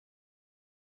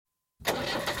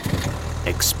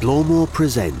Explore More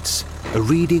presents a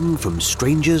reading from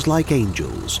Strangers Like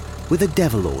Angels with a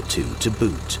devil or two to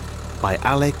boot by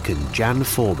Alec and Jan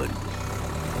Foreman.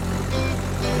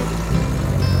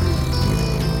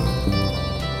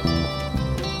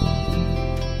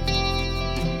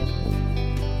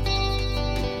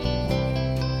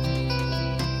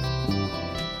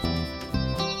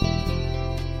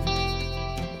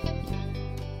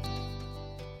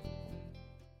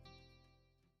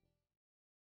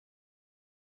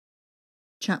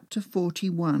 Chapter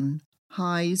 41,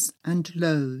 Highs and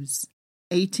Lows,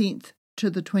 18th to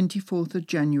the 24th of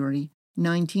January,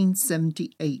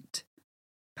 1978,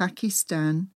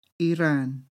 Pakistan,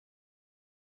 Iran.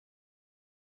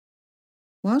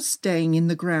 While staying in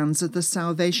the grounds of the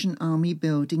Salvation Army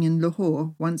building in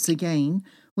Lahore once again,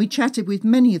 we chatted with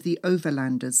many of the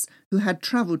overlanders who had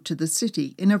travelled to the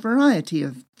city in a variety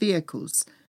of vehicles: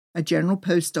 a General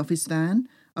Post Office van,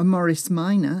 a Morris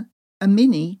Minor, a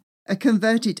Mini, a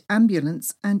converted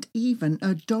ambulance, and even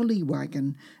a dolly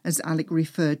wagon, as Alec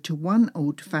referred to one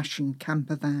old-fashioned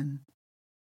camper van.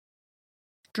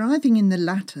 Driving in the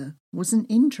latter was an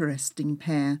interesting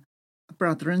pair, a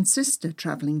brother and sister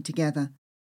travelling together.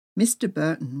 Mr.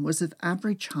 Burton was of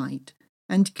average height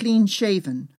and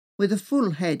clean-shaven, with a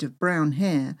full head of brown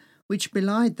hair, which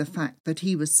belied the fact that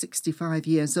he was 65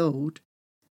 years old.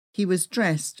 He was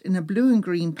dressed in a blue and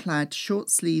green plaid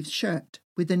short-sleeved shirt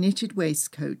with a knitted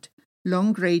waistcoat,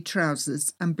 long grey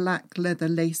trousers and black leather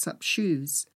lace-up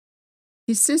shoes.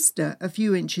 His sister, a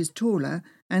few inches taller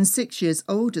and 6 years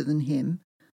older than him,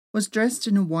 was dressed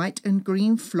in a white and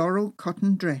green floral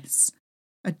cotton dress,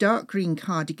 a dark green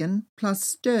cardigan plus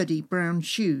sturdy brown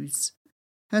shoes.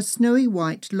 Her snowy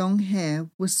white long hair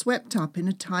was swept up in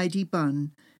a tidy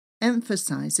bun,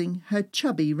 emphasising her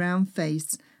chubby round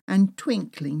face and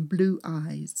twinkling blue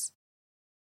eyes.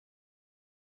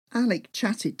 Alec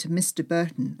chatted to Mr.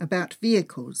 Burton about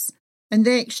vehicles, and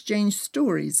they exchanged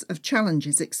stories of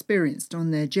challenges experienced on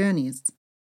their journeys,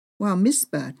 while Miss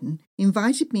Burton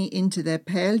invited me into their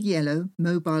pale yellow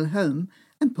mobile home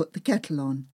and put the kettle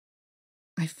on.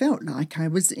 I felt like I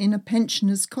was in a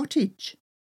pensioner's cottage.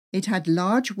 It had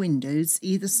large windows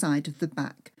either side of the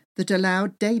back that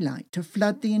allowed daylight to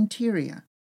flood the interior.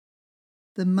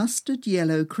 The mustard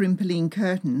yellow crimpline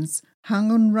curtains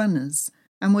hung on runners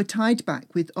and were tied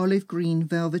back with olive green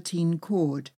velveteen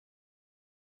cord.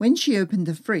 When she opened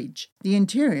the fridge, the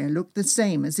interior looked the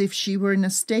same as if she were in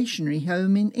a stationary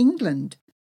home in England.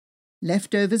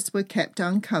 Leftovers were kept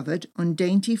uncovered on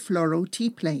dainty floral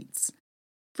tea plates.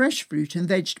 Fresh fruit and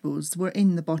vegetables were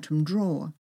in the bottom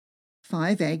drawer.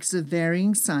 5 eggs of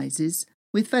varying sizes,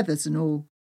 with feathers and all,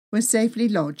 were safely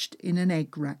lodged in an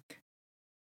egg rack.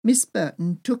 Miss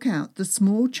Burton took out the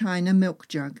small china milk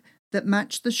jug that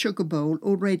matched the sugar bowl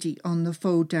already on the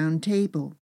fold-down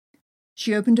table.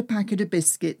 She opened a packet of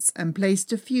biscuits and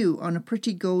placed a few on a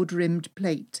pretty gold-rimmed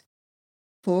plate.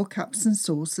 4 cups and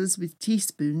saucers with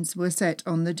teaspoons were set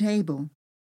on the table.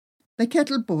 The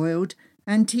kettle boiled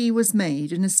and tea was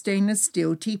made in a stainless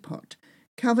steel teapot,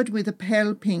 covered with a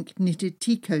pale pink knitted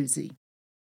tea cosy.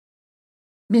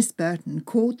 Miss Burton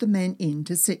called the men in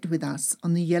to sit with us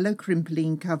on the yellow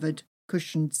crimpline-covered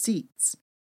cushioned seats.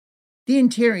 The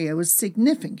interior was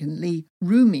significantly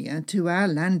roomier to our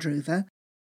Land Rover.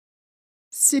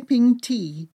 Sipping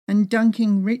tea and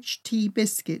dunking rich tea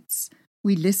biscuits,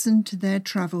 we listened to their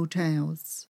travel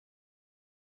tales.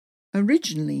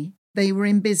 Originally, they were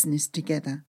in business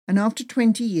together, and after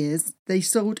 20 years, they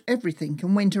sold everything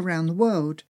and went around the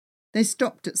world. They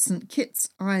stopped at St. Kitts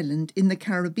Island in the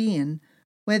Caribbean,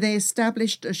 where they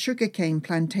established a sugarcane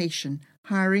plantation,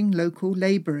 hiring local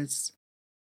labourers.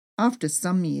 After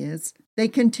some years, they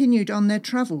continued on their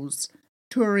travels,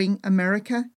 touring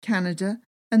America, Canada,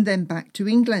 and then back to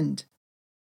England.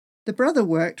 The brother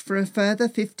worked for a further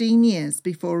 15 years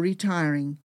before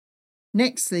retiring.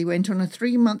 Next, they went on a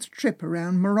 3-month trip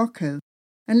around Morocco,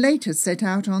 and later set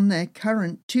out on their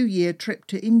current 2-year trip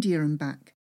to India and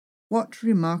back. What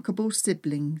remarkable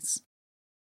siblings!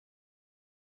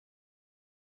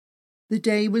 The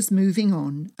day was moving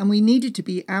on, and we needed to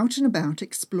be out and about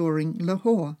exploring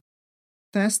Lahore.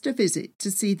 First, a visit to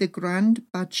see the Grand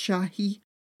Badshahi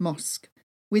Mosque,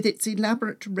 with its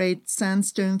elaborate red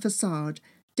sandstone facade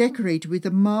decorated with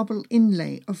a marble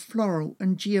inlay of floral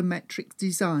and geometric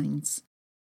designs.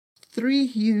 3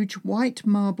 huge white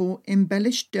marble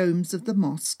embellished domes of the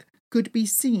mosque could be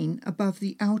seen above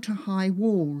the outer high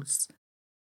walls.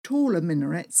 Taller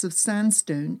minarets of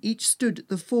sandstone each stood at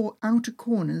the 4 outer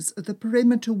corners of the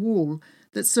perimeter wall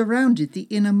that surrounded the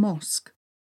inner mosque.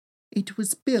 It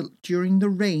was built during the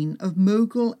reign of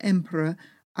Mughal Emperor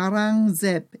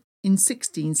Aurangzeb in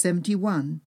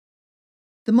 1671.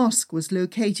 The mosque was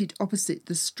located opposite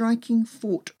the striking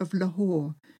fort of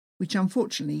Lahore, which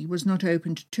unfortunately was not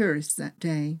open to tourists that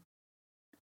day.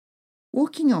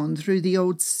 Walking on through the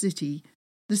old city,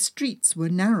 the streets were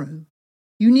narrow.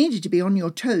 You needed to be on your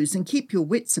toes and keep your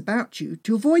wits about you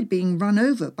to avoid being run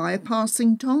over by a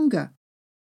passing tonga.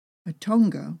 A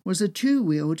tonga was a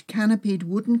two-wheeled, canopied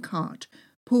wooden cart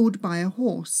pulled by a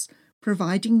horse,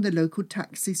 providing the local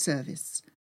taxi service.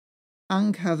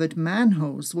 Uncovered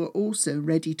manholes were also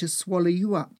ready to swallow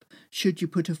you up should you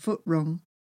put a foot wrong.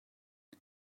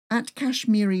 At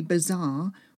Kashmiri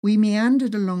Bazaar, we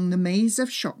meandered along the maze of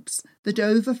shops that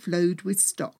overflowed with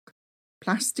stock: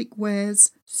 plastic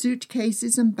wares,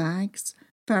 suitcases and bags,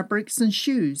 fabrics and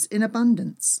shoes in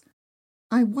abundance.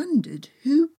 I wondered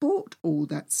who bought all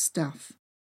that stuff.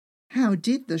 How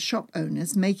did the shop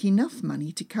owners make enough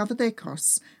money to cover their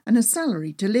costs and a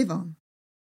salary to live on?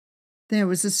 There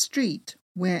was a street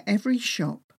where every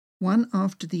shop, one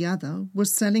after the other,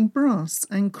 was selling brass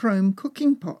and chrome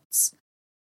cooking pots.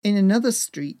 In another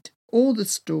street, all the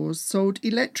stores sold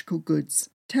electrical goods,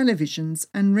 televisions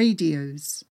and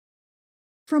radios.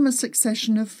 From a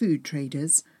succession of food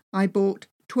traders, I bought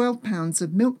 12 pounds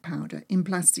of milk powder in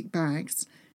plastic bags,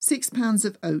 6 pounds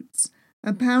of oats,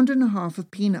 1.5 pounds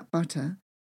of peanut butter,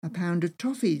 a pound of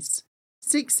toffees,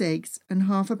 6 eggs and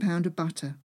half a pound of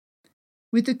butter.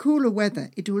 With the cooler weather,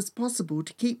 it was possible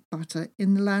to keep butter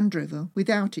in the Land Rover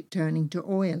without it turning to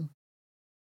oil.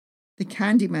 The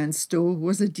Candyman store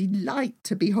was a delight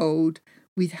to behold,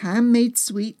 with handmade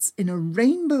sweets in a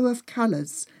rainbow of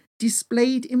colours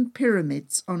displayed in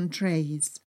pyramids on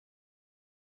trays.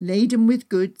 Laden with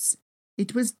goods,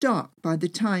 it was dark by the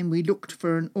time we looked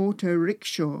for an auto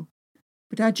rickshaw,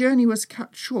 but our journey was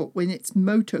cut short when its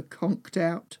motor conked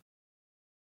out.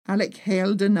 Alec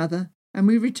hailed another, and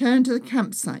we returned to the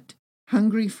campsite,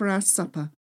 hungry for our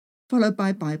supper, followed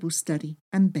by Bible study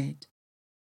and bed.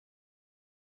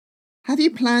 "Have you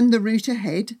planned the route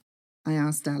ahead?" I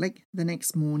asked Alec the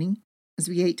next morning, as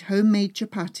we ate homemade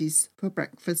chapatis for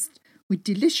breakfast with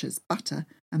delicious butter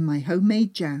and my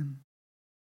homemade jam.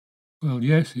 Well,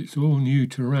 yes, it's all new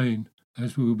terrain,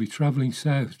 as we will be travelling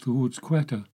south towards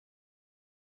Quetta.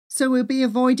 "So we'll be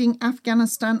avoiding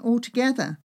Afghanistan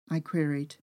altogether?" I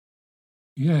queried.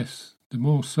 Yes, the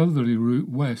more southerly route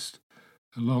west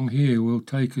along here will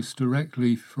take us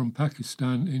directly from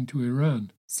Pakistan into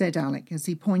Iran, said Alec as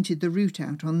he pointed the route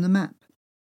out on the map.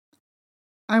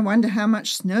 "I wonder how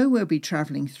much snow we'll be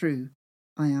travelling through?"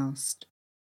 I asked.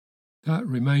 That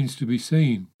remains to be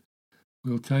seen.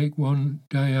 We'll take one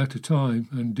day at a time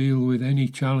and deal with any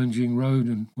challenging road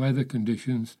and weather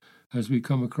conditions as we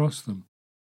come across them.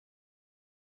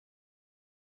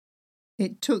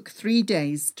 It took 3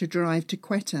 days to drive to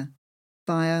Quetta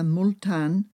via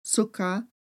Multan, Sukkur,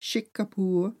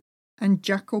 Shikapur and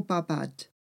Jacobabad.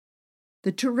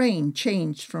 The terrain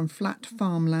changed from flat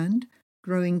farmland,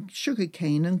 growing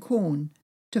sugarcane and corn,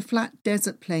 to flat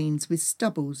desert plains with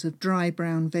stubbles of dry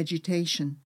brown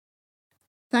vegetation.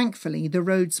 Thankfully, the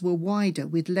roads were wider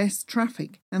with less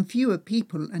traffic and fewer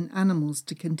people and animals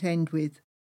to contend with.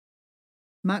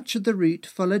 Much of the route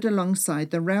followed alongside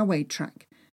the railway track,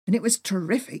 and it was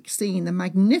terrific seeing the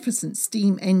magnificent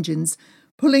steam engines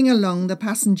pulling along the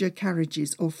passenger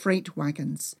carriages or freight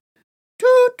wagons.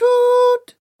 Toot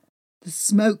toot! The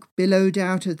smoke billowed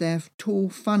out of their tall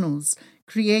funnels,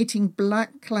 creating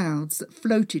black clouds that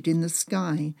floated in the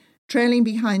sky, trailing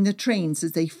behind the trains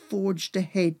as they forged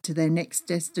ahead to their next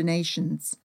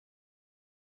destinations.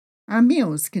 Our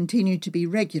meals continued to be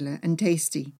regular and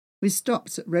tasty, with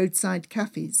stops at roadside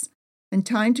cafes, and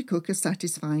time to cook a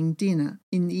satisfying dinner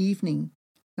in the evening,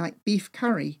 like beef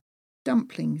curry,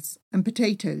 dumplings and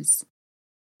potatoes.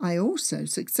 I also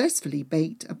successfully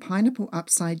baked a pineapple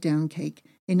upside-down cake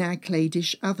in our clay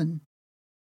dish oven.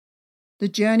 The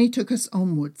journey took us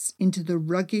onwards into the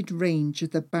rugged range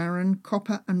of the barren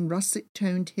copper and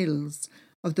russet-toned hills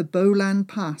of the Bolan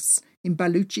Pass in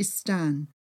Baluchistan,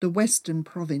 the western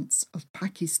province of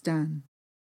Pakistan.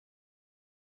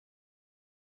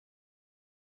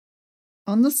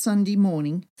 On the Sunday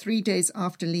morning, 3 days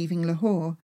after leaving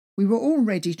Lahore, we were all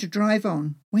ready to drive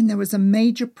on when there was a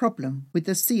major problem with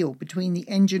the seal between the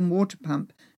engine water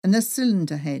pump and the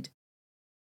cylinder head.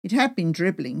 It had been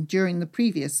dribbling during the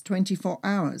previous 24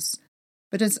 hours,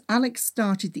 but as Alex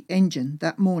started the engine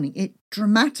that morning, it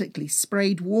dramatically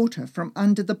sprayed water from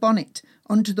under the bonnet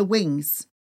onto the wings.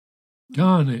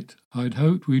 "Darn it, I'd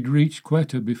hoped we'd reach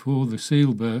Quetta before the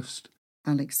seal burst,"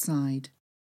 Alex sighed.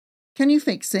 "Can you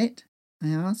fix it?" I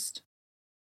asked.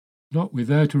 "Not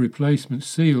without a replacement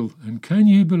seal, and can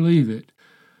you believe it?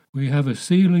 We have a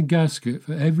seal and gasket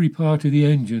for every part of the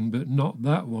engine, but not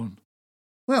that one."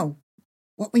 "Well,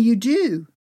 What will you do?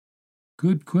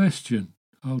 Good question.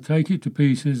 I'll take it to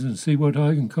pieces and see what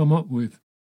I can come up with,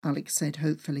 Alec said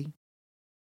hopefully.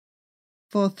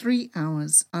 For 3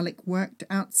 hours, Alec worked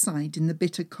outside in the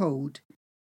bitter cold.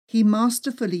 He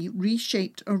masterfully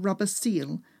reshaped a rubber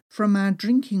seal from our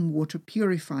drinking water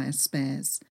purifier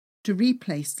spares to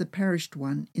replace the perished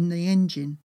one in the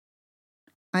engine.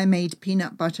 I made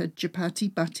peanut butter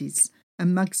chapati butties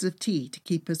and mugs of tea to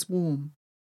keep us warm.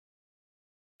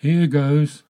 Here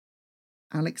goes.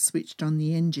 Alec switched on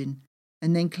the engine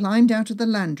and then climbed out of the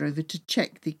Land Rover to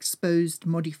check the exposed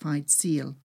modified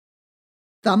seal.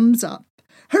 Thumbs up.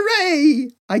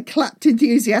 Hooray! I clapped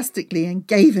enthusiastically and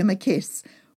gave him a kiss.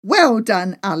 Well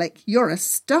done, Alec. You're a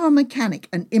star mechanic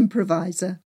and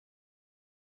improviser.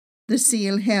 The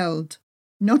seal held.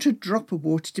 Not a drop of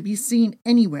water to be seen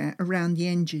anywhere around the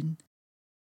engine.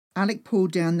 Alec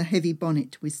pulled down the heavy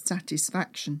bonnet with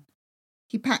satisfaction.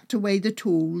 He packed away the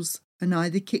tools and I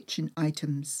the kitchen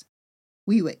items.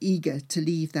 We were eager to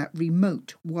leave that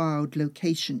remote, wild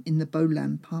location in the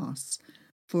Bolan Pass,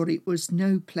 for it was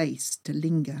no place to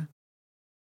linger.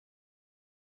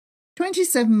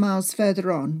 27 miles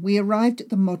further on, we arrived at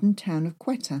the modern town of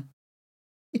Quetta.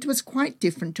 It was quite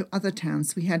different to other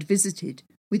towns we had visited,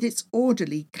 with its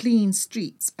orderly, clean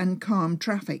streets and calm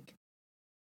traffic.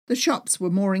 The shops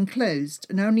were more enclosed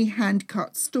and only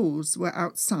hand-cut stores were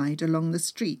outside along the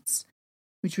streets,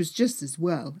 which was just as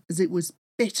well as it was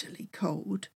bitterly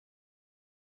cold.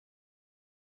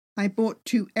 I bought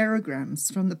 2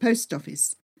 aerograms from the post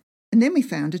office, and then we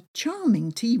found a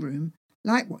charming tea room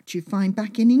like what you find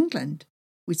back in England,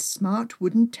 with smart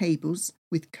wooden tables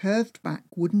with curved-back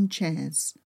wooden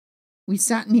chairs. We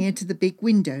sat near to the big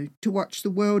window to watch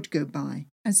the world go by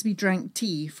as we drank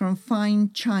tea from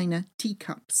fine china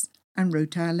teacups and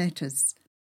wrote our letters.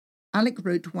 Alec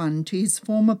wrote one to his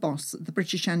former boss at the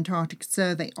British Antarctic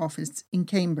Survey Office in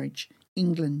Cambridge,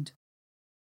 England.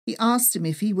 He asked him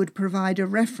if he would provide a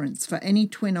reference for any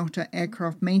Twin Otter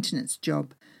aircraft maintenance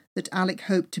job that Alec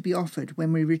hoped to be offered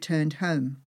when we returned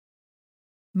home.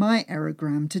 My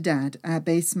aerogram to Dad, our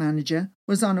base manager,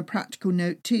 was on a practical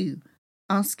note too,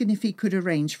 asking if he could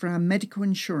arrange for our medical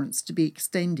insurance to be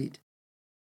extended.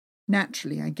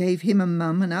 Naturally, I gave him and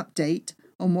Mum an update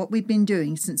on what we'd been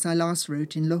doing since I last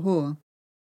wrote in Lahore.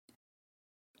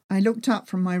 I looked up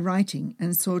from my writing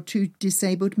and saw 2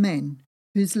 disabled men,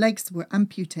 whose legs were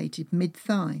amputated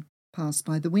mid-thigh, pass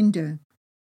by the window.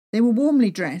 They were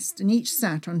warmly dressed and each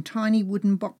sat on tiny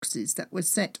wooden boxes that were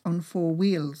set on 4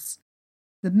 wheels.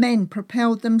 The men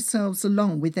propelled themselves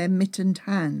along with their mittened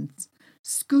hands,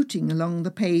 scooting along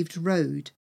the paved road,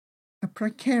 a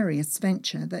precarious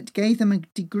venture that gave them a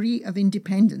degree of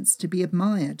independence to be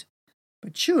admired,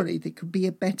 but surely there could be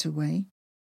a better way.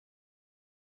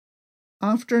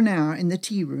 After an hour in the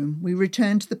tea room, we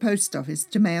returned to the post office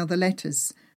to mail the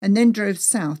letters and then drove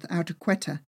south out of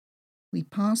Quetta. We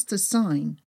passed a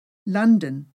sign,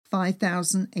 London,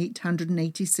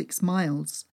 5,886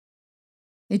 miles.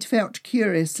 It felt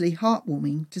curiously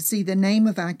heartwarming to see the name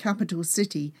of our capital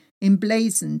city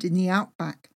emblazoned in the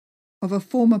outback of a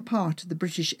former part of the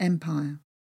British Empire.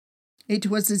 It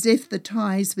was as if the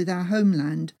ties with our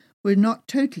homeland were not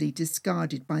totally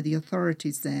discarded by the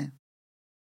authorities there.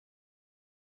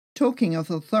 Talking of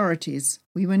authorities,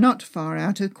 we were not far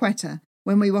out of Quetta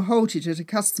when we were halted at a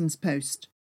customs post.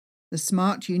 The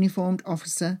smart uniformed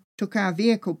officer took our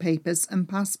vehicle papers and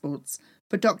passports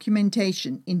for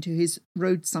documentation into his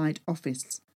roadside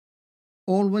office.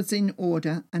 All was in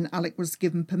order and Alec was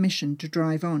given permission to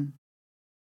drive on.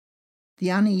 The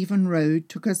uneven road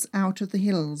took us out of the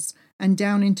hills and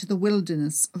down into the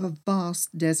wilderness of a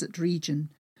vast desert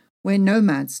region, where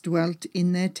nomads dwelt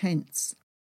in their tents.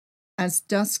 As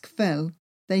dusk fell,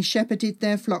 they shepherded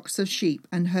their flocks of sheep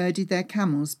and herded their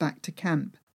camels back to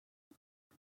camp.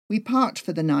 We parked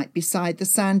for the night beside the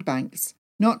sandbanks,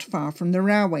 not far from the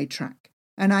railway track,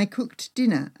 and I cooked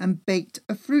dinner and baked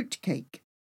a fruit cake.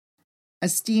 A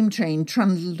steam train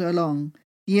trundled along.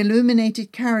 The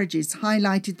illuminated carriages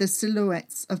highlighted the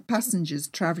silhouettes of passengers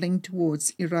travelling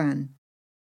towards Iran.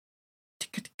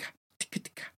 Tick-a-ticka,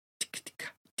 tick-a-ticka, tick-a-ticka,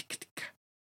 tick-a-ticka.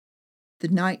 The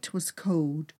night was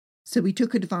cold, so we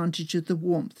took advantage of the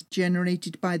warmth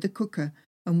generated by the cooker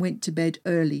and went to bed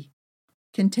early.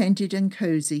 Contented and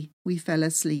cosy, we fell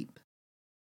asleep.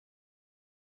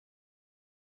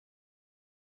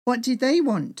 What did they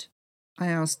want? I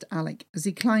asked Alec as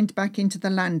he climbed back into the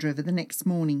Land Rover the next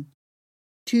morning.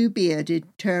 2 bearded,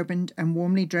 turbaned and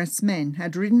warmly dressed men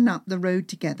had ridden up the road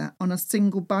together on a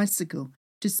single bicycle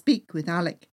to speak with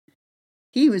Alec.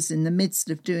 He was in the midst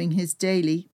of doing his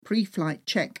daily pre-flight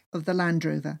check of the Land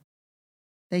Rover.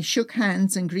 They shook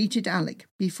hands and greeted Alec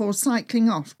before cycling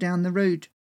off down the road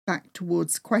back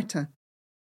towards Quetta.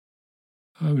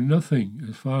 Oh, nothing,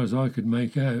 as far as I could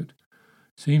make out.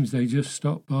 Seems they just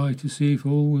stopped by to see if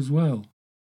all was well.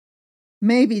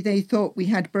 Maybe they thought we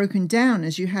had broken down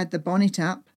as you had the bonnet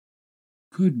up.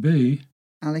 Could be,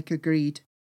 Alec agreed.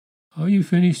 Are you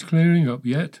finished clearing up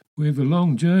yet? We've a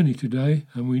long journey today,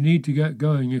 and we need to get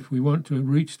going if we want to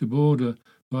reach the border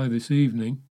by this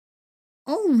evening.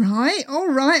 All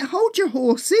right, hold your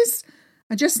horses.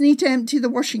 I just need to empty the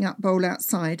washing up bowl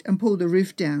outside and pull the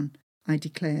roof down, I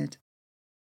declared.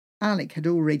 Alec had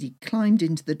already climbed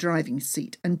into the driving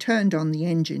seat and turned on the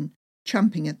engine,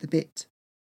 chumping at the bit.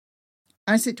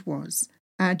 As it was,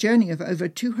 our journey of over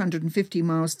 250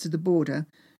 miles to the border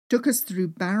took us through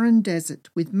barren desert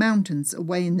with mountains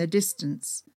away in the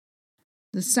distance.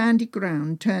 The sandy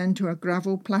ground turned to a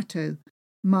gravel plateau,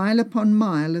 mile upon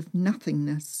mile of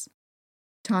nothingness.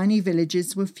 Tiny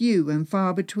villages were few and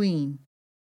far between.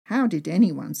 How did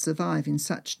anyone survive in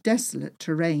such desolate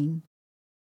terrain?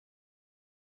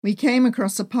 We came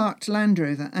across a parked Land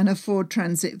Rover and a Ford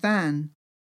Transit van.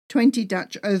 20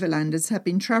 Dutch overlanders had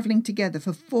been travelling together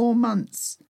for 4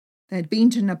 months. They had been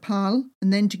to Nepal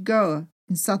and then to Goa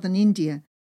in southern India,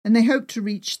 and they hoped to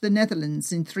reach the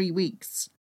Netherlands in 3 weeks.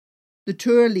 The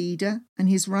tour leader and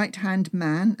his right-hand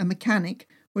man, a mechanic,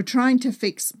 were trying to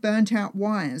fix burnt-out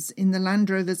wires in the Land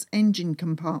Rover's engine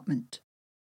compartment.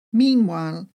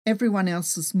 Meanwhile, everyone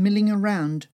else was milling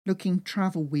around, looking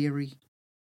travel-weary.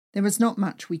 There was not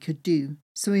much we could do,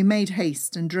 so we made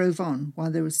haste and drove on while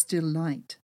there was still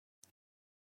light.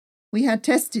 We had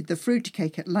tested the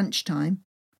fruitcake at lunchtime.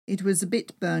 It was a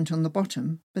bit burnt on the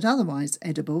bottom, but otherwise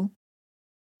edible.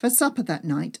 For supper that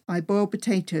night, I boiled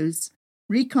potatoes,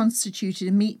 reconstituted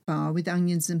a meat bar with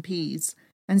onions and peas,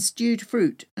 and stewed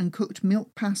fruit and cooked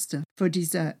milk pasta for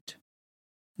dessert.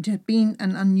 It had been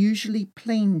an unusually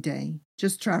plain day,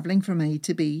 just travelling from A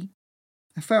to B.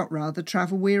 I felt rather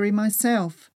travel-weary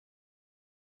myself.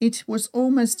 It was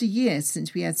almost a year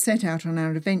since we had set out on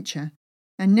our adventure,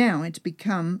 and now it had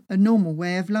become a normal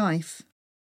way of life.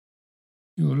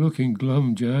 You're looking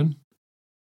glum, Jan.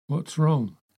 What's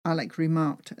wrong? Alec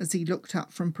remarked as he looked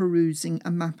up from perusing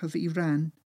a map of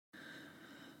Iran.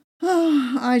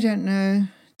 Oh, I don't know.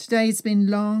 Today's been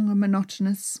long and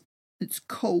monotonous. It's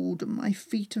cold and my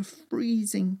feet are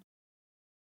freezing.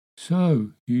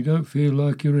 So, you don't feel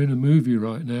like you're in a movie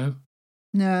right now?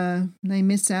 No, they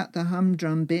miss out the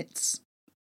humdrum bits.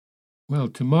 Well,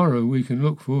 tomorrow we can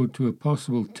look forward to a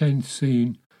possible tense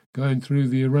scene going through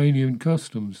the Iranian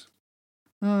customs.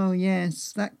 Oh,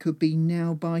 yes, that could be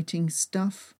nail-biting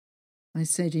stuff, I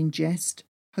said in jest,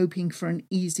 hoping for an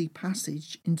easy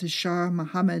passage into Shah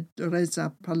Mohammad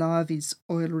Reza Pahlavi's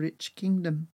oil-rich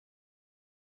kingdom.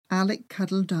 Alec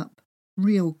cuddled up,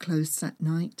 real close that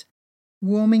night,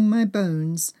 warming my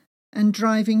bones and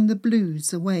driving the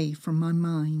blues away from my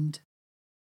mind.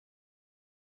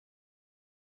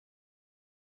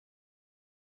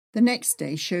 The next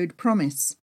day showed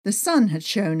promise. The sun had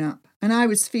shown up, and I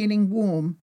was feeling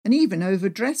warm and even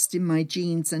overdressed in my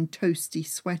jeans and toasty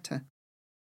sweater.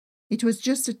 It was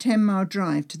just a 10-mile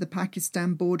drive to the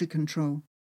Pakistan border control.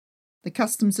 The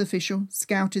customs official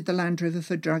scouted the Land Rover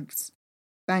for drugs,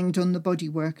 banged on the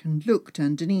bodywork and looked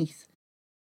underneath.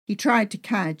 He tried to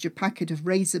cadge a packet of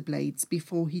razor blades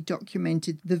before he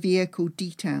documented the vehicle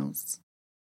details.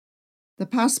 The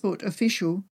passport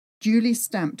official duly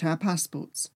stamped our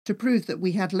passports to prove that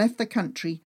we had left the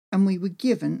country, and we were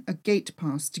given a gate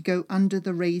pass to go under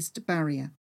the raised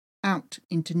barrier, out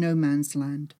into no man's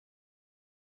land.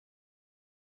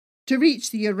 To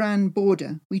reach the Iran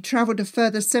border, we travelled a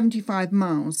further 75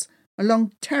 miles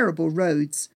along terrible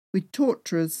roads with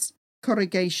tortuous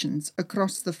corrugations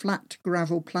across the flat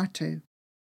gravel plateau.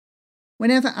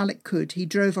 Whenever Alec could, he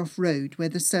drove off-road where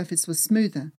the surface was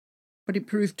smoother, but it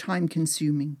proved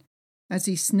time-consuming, as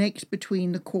he snaked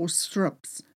between the coarse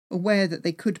shrubs, aware that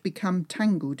they could become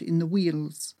tangled in the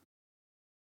wheels.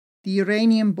 The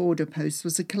Iranian border post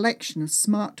was a collection of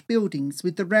smart buildings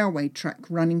with the railway track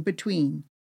running between.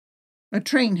 A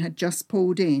train had just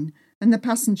pulled in, and the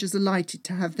passengers alighted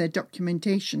to have their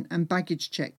documentation and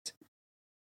baggage checked.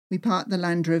 We parked the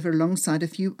Land Rover alongside a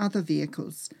few other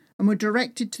vehicles and were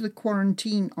directed to the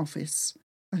quarantine office,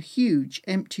 a huge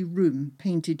empty room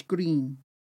painted green.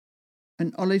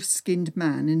 An olive-skinned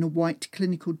man in a white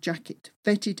clinical jacket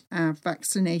vetted our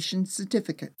vaccination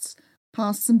certificates,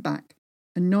 passed them back,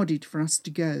 and nodded for us to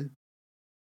go.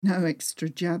 No extra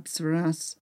jabs for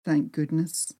us, thank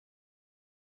goodness.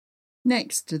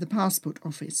 Next to the passport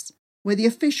office, where the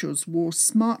officials wore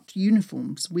smart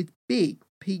uniforms with big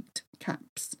peaked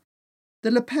caps.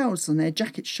 The lapels on their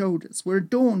jacket shoulders were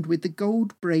adorned with the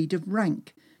gold braid of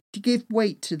rank to give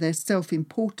weight to their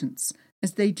self-importance,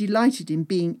 as they delighted in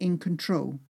being in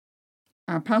control.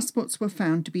 Our passports were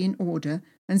found to be in order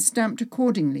and stamped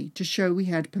accordingly to show we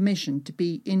had permission to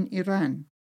be in Iran.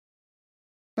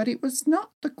 But it was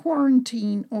not the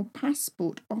quarantine or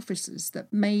passport officers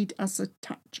that made us a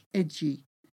touch edgy.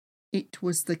 It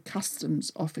was the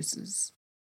customs officers.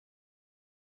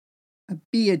 A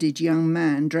bearded young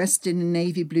man dressed in a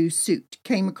navy blue suit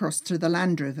came across to the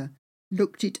Land Rover,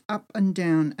 looked it up and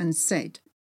down and said,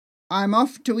 "I'm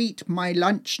off to eat my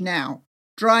lunch now.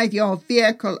 Drive your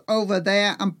vehicle over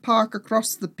there and park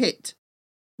across the pit.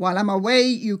 While I'm away,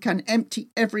 you can empty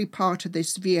every part of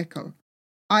this vehicle.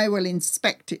 I will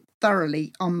inspect it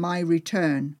thoroughly on my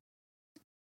return."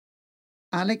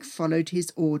 Alec followed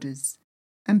his orders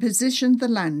and positioned the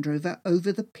Land Rover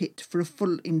over the pit for a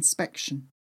full inspection.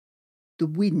 The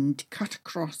wind cut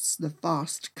across the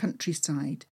vast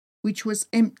countryside, which was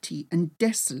empty and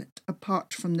desolate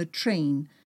apart from the train,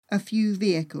 a few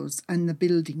vehicles and the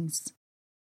buildings.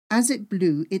 As it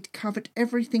blew, it covered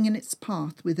everything in its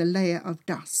path with a layer of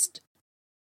dust.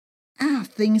 "Our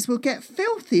things will get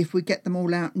filthy if we get them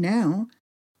all out now,"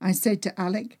 I said to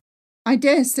Alec. "I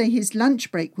dare say his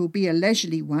lunch break will be a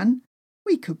leisurely one.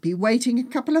 We could be waiting a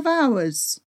couple of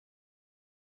hours."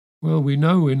 Well, we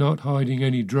know we're not hiding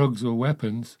any drugs or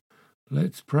weapons.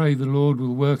 Let's pray the Lord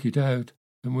will work it out,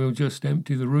 and we'll just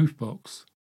empty the roof box.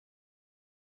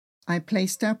 I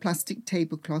placed our plastic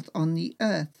tablecloth on the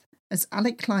earth as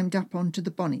Alec climbed up onto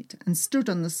the bonnet and stood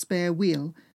on the spare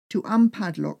wheel to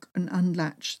unpadlock and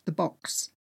unlatch the box.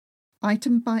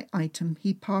 Item by item,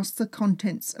 he passed the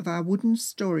contents of our wooden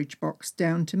storage box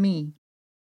down to me.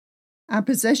 Our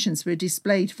possessions were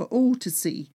displayed for all to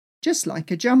see, just like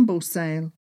a jumble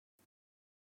sale.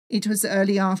 It was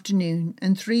early afternoon,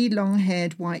 and 3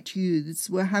 long-haired white youths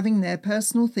were having their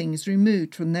personal things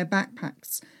removed from their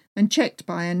backpacks and checked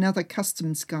by another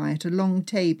customs guy at a long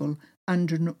table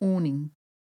under an awning.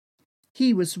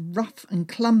 He was rough and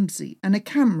clumsy, and a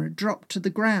camera dropped to the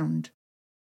ground.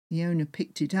 The owner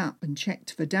picked it up and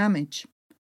checked for damage.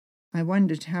 I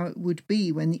wondered how it would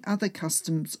be when the other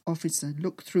customs officer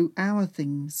looked through our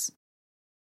things.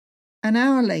 An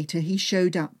hour later he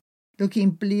showed up,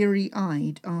 looking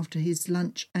bleary-eyed after his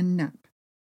lunch and nap.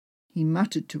 He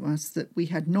muttered to us that we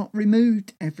had not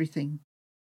removed everything.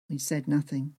 We said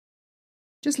nothing.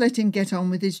 Just let him get on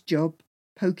with his job,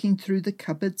 poking through the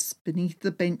cupboards, beneath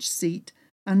the bench seat,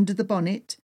 under the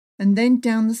bonnet, and then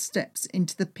down the steps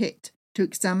into the pit to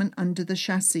examine under the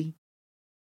chassis.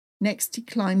 Next he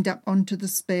climbed up onto the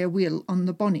spare wheel on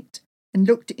the bonnet and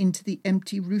looked into the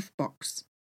empty roof box,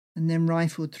 and then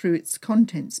rifled through its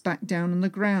contents back down on the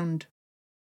ground.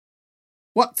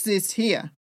 "What's this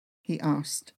here?" he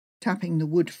asked, tapping the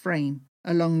wood frame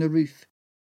along the roof.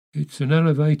 "It's an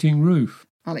elevating roof,"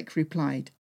 Alec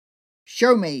replied.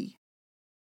 "Show me."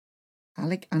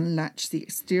 Alec unlatched the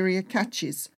exterior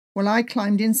catches while I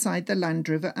climbed inside the Land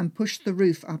Rover and pushed the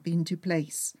roof up into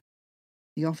place.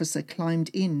 The officer climbed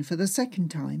in for the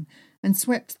second time and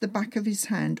swept the back of his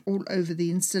hand all over the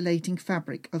insulating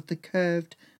fabric of the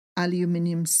curved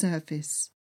aluminium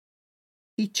surface.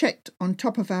 He checked on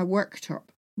top of our worktop,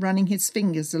 running his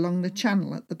fingers along the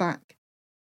channel at the back.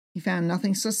 He found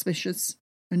nothing suspicious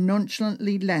and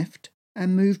nonchalantly left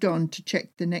and moved on to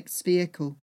check the next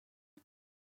vehicle.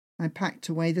 I packed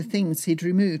away the things he'd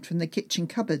removed from the kitchen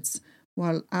cupboards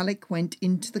while Alec went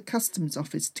into the customs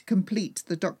office to complete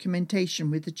the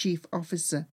documentation with the chief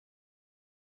officer.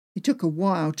 It took a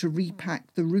while to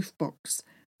repack the roof box,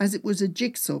 as it was a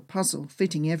jigsaw puzzle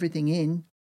fitting everything in.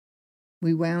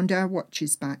 We wound our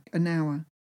watches back an hour.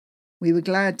 We were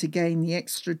glad to gain the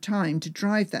extra time to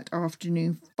drive that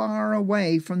afternoon far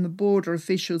away from the border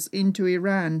officials into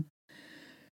Iran.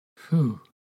 "Phew,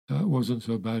 that wasn't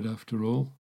so bad after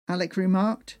all," Alec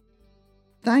remarked.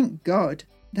 "Thank God,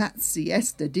 that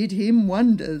siesta did him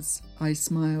wonders," I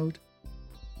smiled.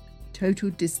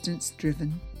 Total distance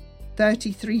driven,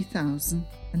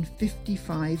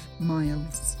 33,055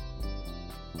 miles.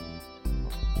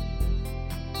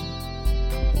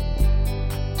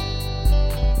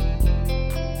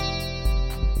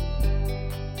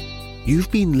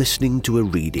 You've been listening to a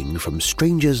reading from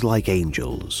Strangers Like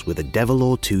Angels with a Devil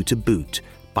or Two to Boot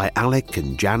by Alec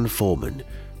and Jan Foreman,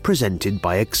 presented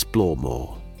by Explore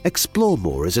More. Explore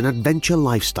More is an adventure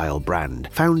lifestyle brand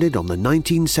founded on the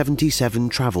 1977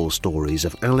 travel stories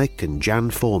of Alec and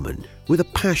Jan Foreman, with a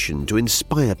passion to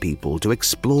inspire people to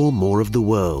explore more of the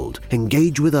world,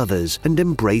 engage with others, and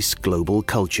embrace global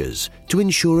cultures to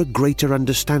ensure a greater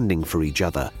understanding for each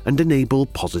other and enable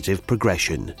positive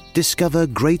progression. Discover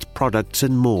great products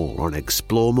and more on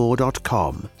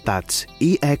exploremore.com. That's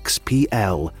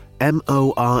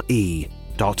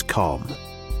EXPLMORE.com.